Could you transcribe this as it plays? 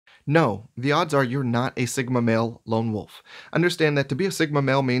No, the odds are you're not a Sigma male lone wolf. Understand that to be a Sigma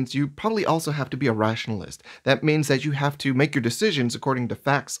male means you probably also have to be a rationalist. That means that you have to make your decisions according to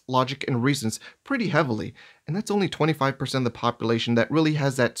facts, logic, and reasons pretty heavily. And that's only 25% of the population that really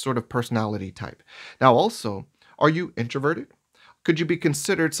has that sort of personality type. Now, also, are you introverted? Could you be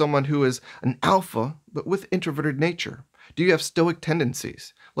considered someone who is an alpha, but with introverted nature? Do you have stoic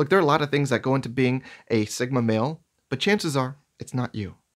tendencies? Look, there are a lot of things that go into being a Sigma male, but chances are it's not you.